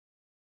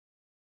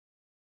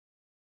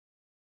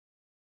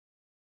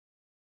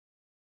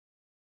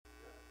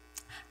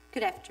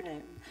Good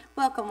afternoon.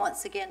 Welcome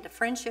once again to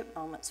Friendship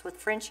Moments with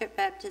Friendship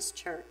Baptist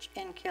Church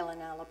in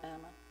Killen,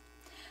 Alabama.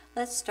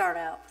 Let's start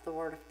out with a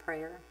word of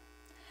prayer.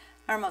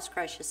 Our most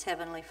gracious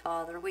Heavenly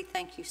Father, we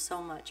thank you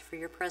so much for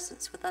your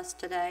presence with us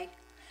today.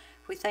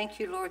 We thank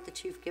you, Lord,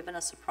 that you've given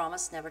us a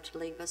promise never to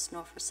leave us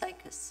nor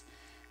forsake us.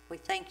 We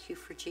thank you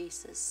for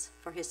Jesus,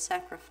 for his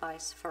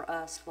sacrifice for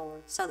us,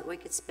 Lord, so that we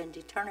could spend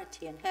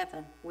eternity in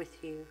heaven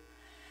with you.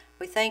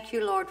 We thank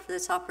you, Lord, for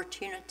this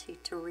opportunity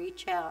to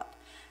reach out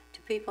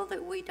to people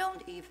that we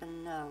don't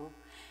even know,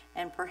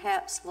 and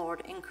perhaps,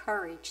 Lord,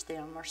 encourage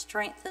them or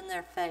strengthen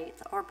their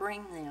faith or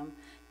bring them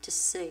to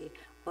see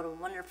what a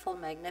wonderful,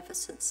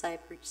 magnificent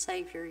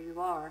Savior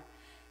you are,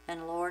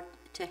 and, Lord,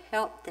 to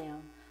help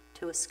them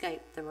to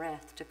escape the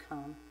wrath to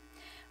come.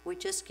 We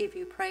just give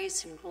you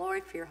praise and glory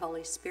for your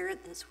Holy Spirit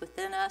that's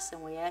within us,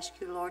 and we ask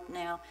you, Lord,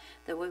 now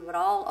that we would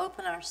all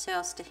open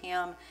ourselves to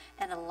him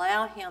and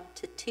allow him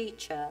to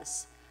teach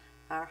us,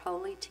 our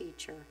holy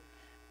teacher,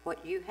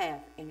 what you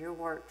have in your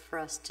word for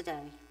us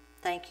today.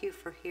 Thank you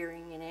for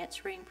hearing and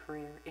answering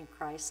prayer in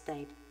Christ's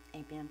name.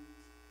 Amen.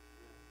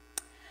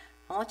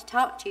 I want to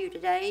talk to you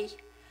today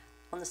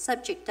on the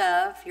subject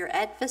of your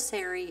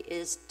adversary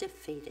is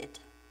defeated.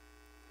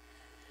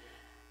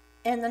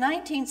 In the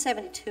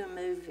 1972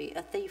 movie,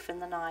 A Thief in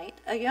the Night,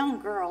 a young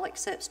girl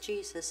accepts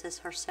Jesus as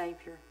her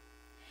Savior.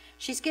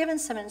 She's given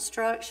some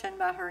instruction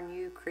by her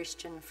new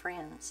Christian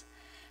friends.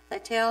 They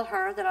tell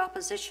her that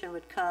opposition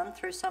would come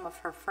through some of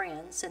her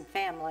friends and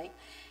family,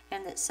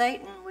 and that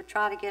Satan would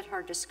try to get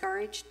her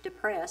discouraged,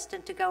 depressed,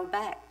 and to go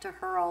back to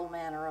her old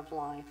manner of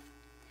life.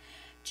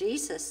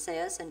 Jesus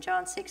says in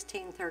John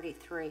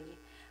 16:33,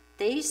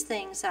 "These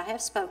things I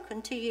have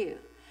spoken to you,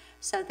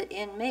 so that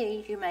in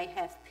me you may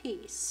have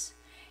peace.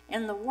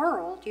 In the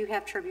world you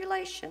have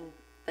tribulation,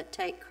 but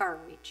take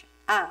courage.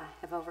 I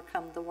have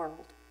overcome the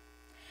world."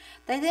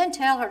 They then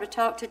tell her to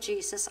talk to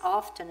Jesus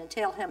often and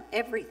tell him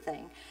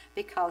everything,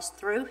 because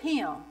through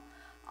him,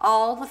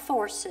 all the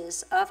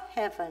forces of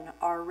heaven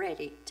are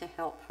ready to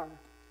help her.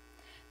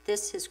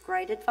 This is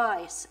great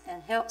advice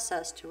and helps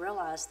us to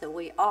realize that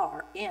we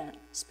are in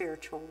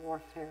spiritual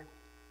warfare.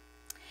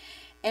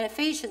 In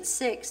Ephesians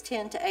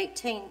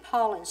 6:10-18,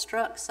 Paul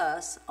instructs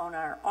us on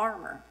our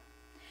armor.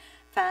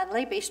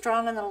 "Finally, be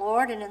strong in the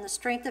Lord and in the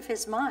strength of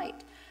his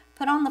might.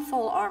 Put on the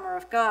full armor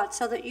of God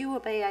so that you will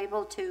be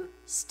able to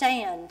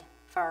stand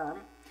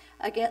firm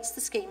against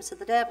the schemes of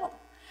the devil.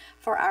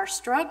 For our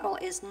struggle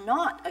is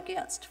not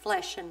against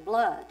flesh and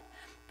blood,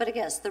 but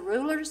against the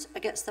rulers,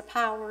 against the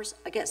powers,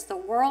 against the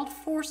world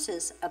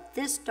forces of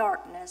this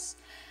darkness,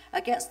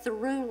 against the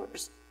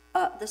rulers,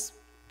 the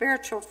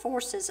spiritual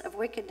forces of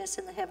wickedness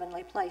in the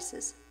heavenly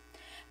places.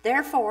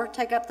 Therefore,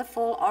 take up the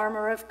full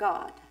armor of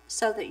God,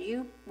 so that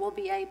you will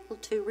be able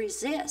to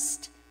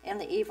resist in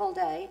the evil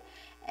day,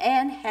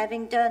 and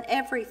having done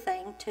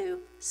everything,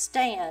 to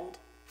stand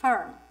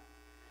firm.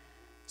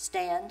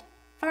 Stand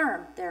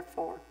firm,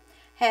 therefore,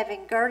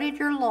 having girded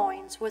your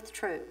loins with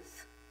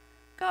truth."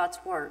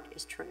 God's word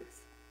is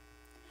truth.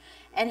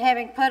 "And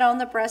having put on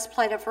the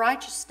breastplate of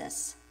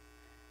righteousness."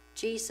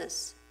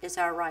 Jesus is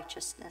our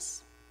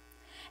righteousness.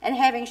 "And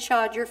having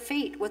shod your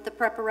feet with the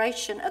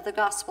preparation of the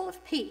gospel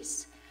of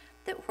peace,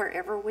 that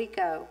wherever we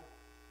go,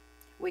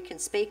 we can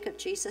speak of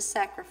Jesus'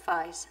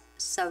 sacrifice,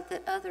 so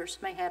that others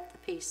may have the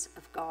peace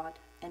of God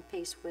and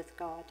peace with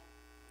God.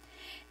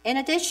 In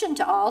addition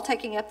to all,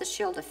 taking up the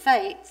shield of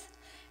faith,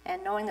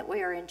 and knowing that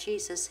we are in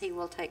Jesus, he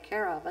will take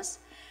care of us,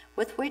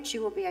 with which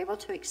you will be able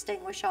to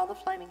extinguish all the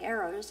flaming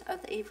arrows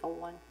of the evil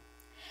one.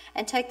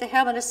 And take the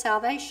helmet of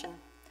salvation.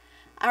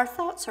 Our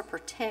thoughts are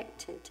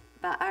protected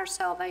by our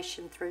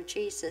salvation through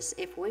Jesus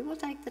if we will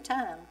take the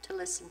time to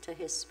listen to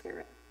his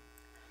Spirit.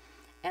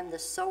 And the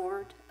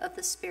sword of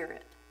the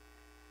Spirit,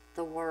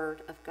 the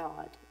Word of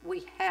God.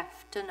 We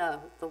have to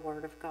know the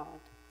Word of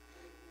God.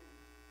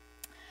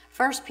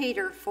 1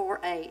 Peter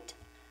 4:8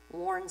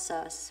 warns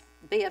us,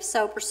 "Be of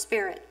sober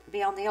spirit,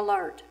 be on the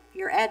alert.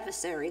 Your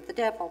adversary, the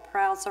devil,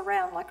 prowls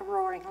around like a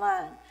roaring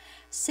lion,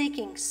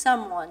 seeking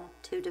someone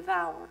to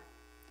devour."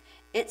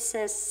 It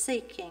says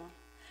seeking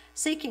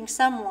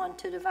someone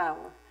to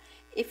devour.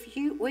 If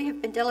we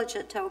have been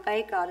diligent to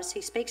obey God as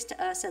he speaks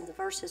to us in the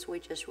verses we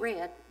just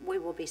read, we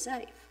will be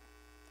safe.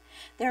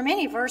 There are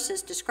many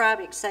verses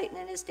describing Satan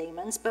and his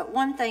demons, but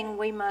one thing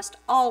we must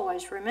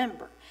always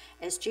remember,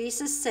 as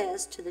Jesus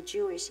says to the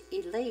Jewish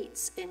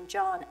elites in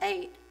John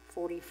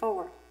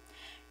 8:44,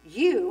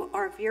 "You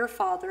are of your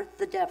father,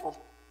 the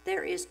devil.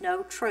 There is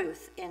no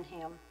truth in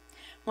him.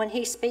 When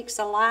he speaks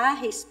a lie,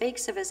 he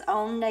speaks of his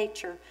own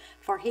nature,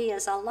 for he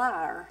is a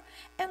liar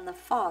and the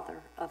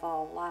father of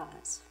all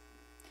lies."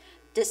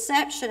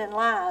 Deception and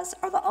lies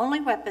are the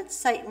only weapons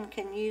Satan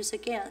can use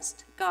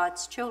against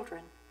God's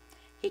children.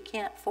 He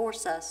can't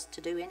force us to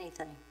do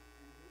anything.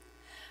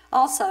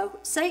 Also,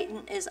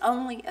 Satan is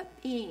only a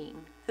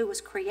being who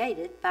was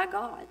created by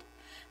God.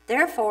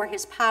 Therefore,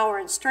 his power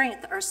and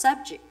strength are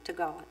subject to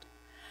God.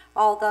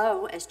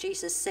 Although, as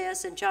Jesus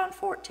says in John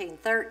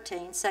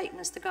 14:13, Satan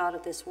is the god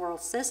of this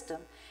world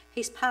system,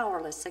 he's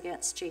powerless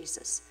against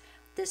Jesus.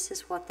 this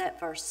is what that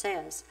verse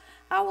says.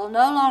 I will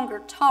no longer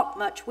talk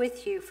much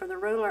with you, for the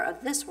ruler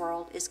of this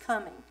world is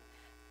coming.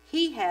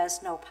 He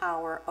has no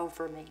power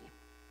over me.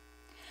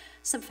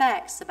 Some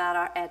facts about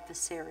our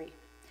adversary.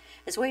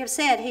 As we have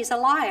said, he's a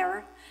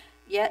liar,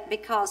 yet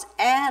because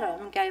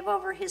Adam gave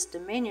over his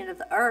dominion of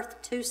the earth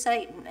to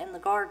Satan in the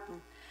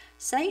garden,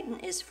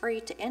 Satan is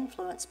free to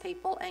influence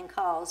people and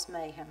cause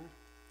mayhem.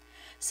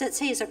 Since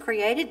he's a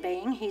created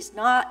being, he's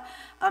not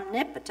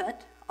omnipotent,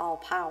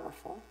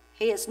 all-powerful.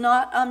 He is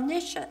not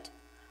omniscient,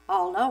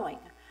 all-knowing,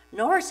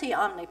 nor is he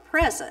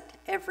omnipresent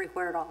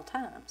everywhere at all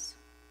times,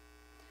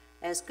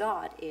 as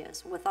God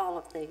is with all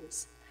of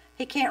these.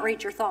 He can't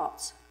read your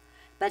thoughts,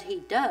 but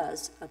he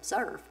does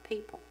observe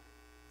people.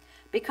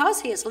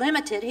 Because he is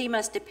limited, he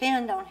must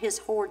depend on his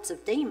hordes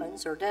of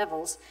demons or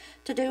devils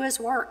to do his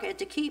work and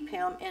to keep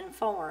him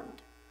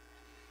informed.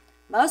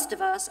 Most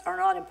of us are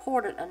not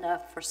important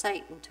enough for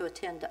Satan to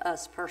attend to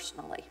us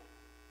personally.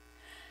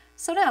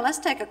 So now let's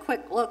take a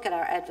quick look at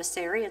our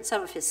adversary and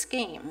some of his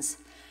schemes.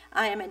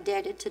 I am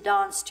indebted to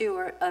Don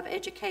Stewart of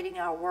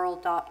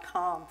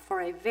EducatingOurWorld.com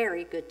for a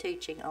very good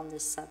teaching on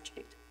this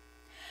subject.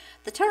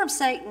 The term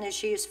Satan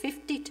is used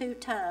 52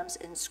 times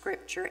in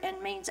Scripture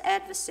and means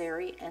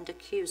adversary and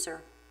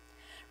accuser.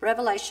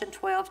 Revelation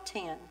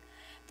 12:10.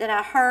 Then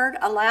I heard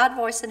a loud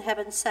voice in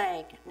heaven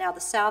saying, Now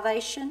the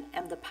salvation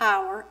and the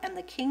power and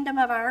the kingdom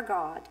of our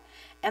God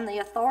and the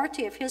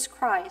authority of his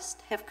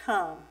Christ have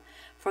come,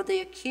 for the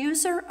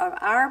accuser of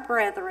our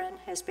brethren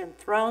has been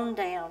thrown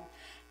down,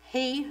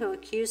 he who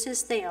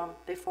accuses them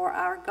before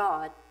our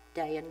God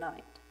day and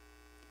night.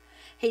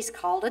 He's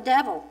called a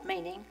devil,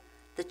 meaning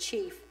the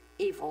chief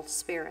evil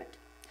spirit.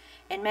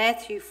 In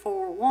Matthew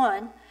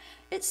 4:1,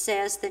 it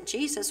says that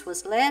Jesus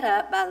was led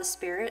up by the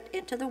Spirit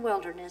into the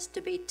wilderness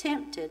to be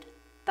tempted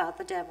by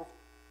the devil.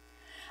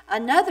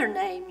 Another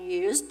name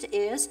used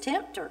is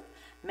tempter,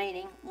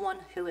 meaning one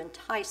who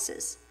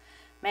entices.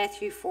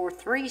 Matthew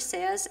 4:3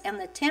 says, And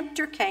the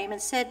tempter came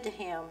and said to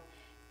him,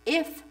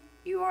 If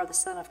you are the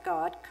Son of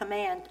God,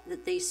 command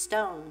that these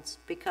stones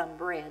become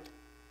bread.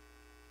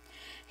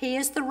 He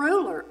is the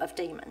ruler of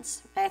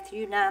demons.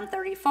 Matthew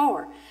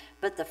 9:34.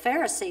 But the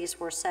Pharisees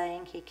were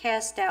saying he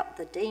cast out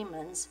the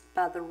demons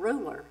by the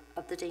ruler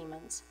of the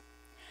demons.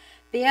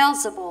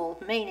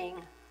 Beelzebul,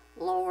 meaning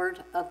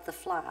Lord of the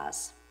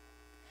Flies,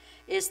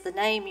 is the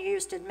name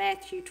used in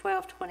Matthew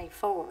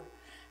 12:24.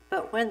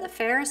 But when the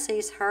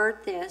Pharisees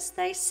heard this,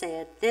 they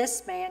said,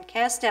 This man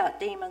cast out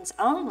demons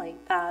only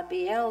by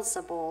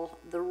Beelzebul,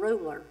 the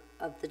ruler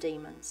of the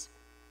demons.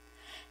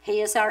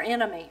 He is our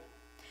enemy.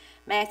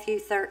 Matthew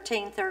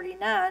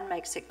 13:39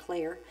 makes it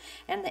clear,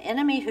 and the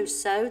enemy who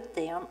sowed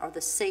them, or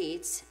the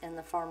seeds in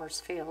the farmer's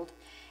field,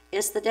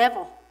 is the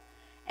devil,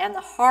 and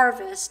the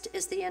harvest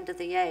is the end of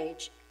the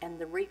age, and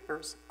the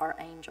reapers are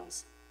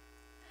angels.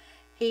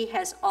 He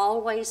has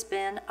always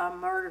been a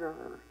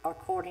murderer,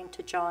 according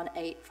to John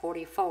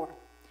 8:44.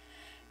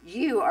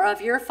 You are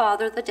of your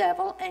father the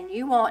devil, and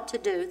you want to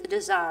do the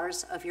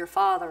desires of your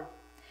father.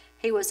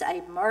 He was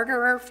a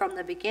murderer from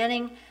the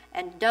beginning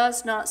and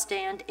does not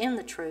stand in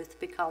the truth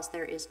because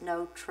there is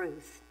no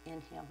truth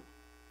in him.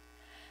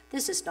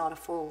 This is not a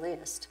full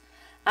list.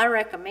 I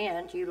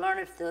recommend you learn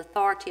of the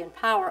authority and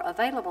power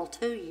available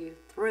to you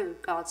through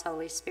God's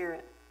Holy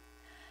Spirit.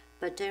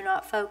 But do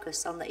not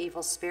focus on the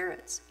evil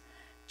spirits.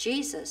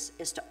 Jesus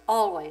is to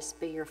always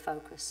be your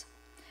focus.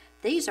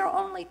 These are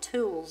only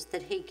tools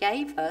that he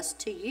gave us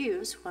to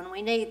use when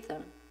we need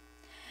them.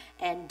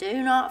 And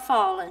do not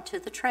fall into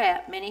the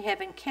trap many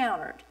have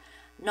encountered.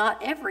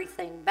 Not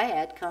everything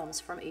bad comes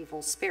from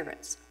evil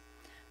spirits.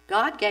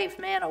 God gave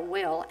man a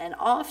will, and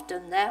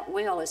often that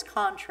will is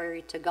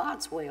contrary to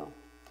God's will.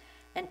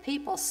 And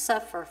people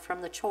suffer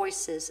from the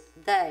choices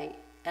they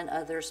and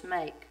others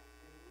make.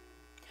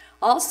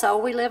 Also,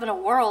 we live in a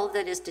world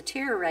that is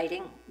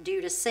deteriorating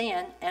due to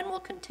sin and will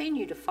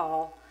continue to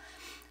fall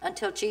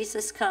until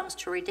Jesus comes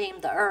to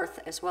redeem the earth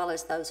as well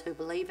as those who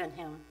believe in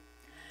him.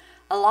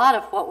 A lot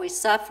of what we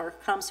suffer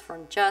comes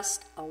from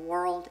just a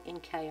world in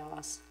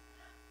chaos.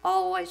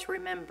 Always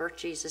remember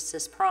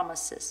Jesus'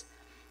 promises.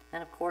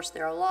 And of course,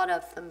 there are a lot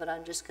of them, but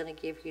I'm just going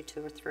to give you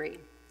 2 or 3.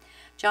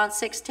 John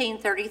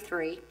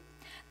 16:33,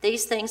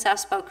 These things I've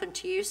spoken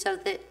to you so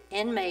that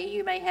in me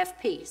you may have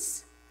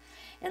peace.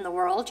 In the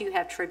world you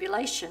have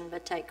tribulation,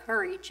 but take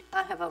courage,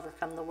 I have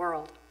overcome the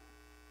world.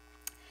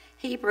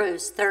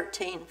 Hebrews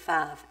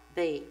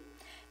 13:5b,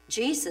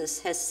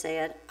 Jesus has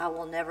said, I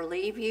will never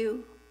leave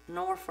you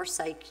nor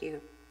forsake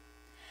you.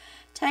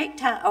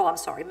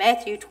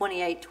 Matthew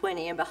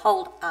 28:20, and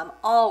behold, I'm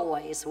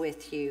always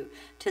with you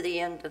to the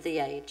end of the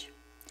age.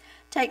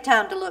 Take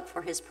time to look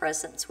for his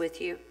presence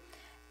with you.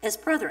 As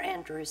Brother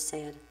Andrew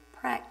said,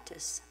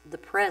 practice the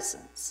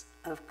presence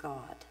of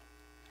God.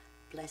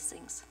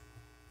 Blessings.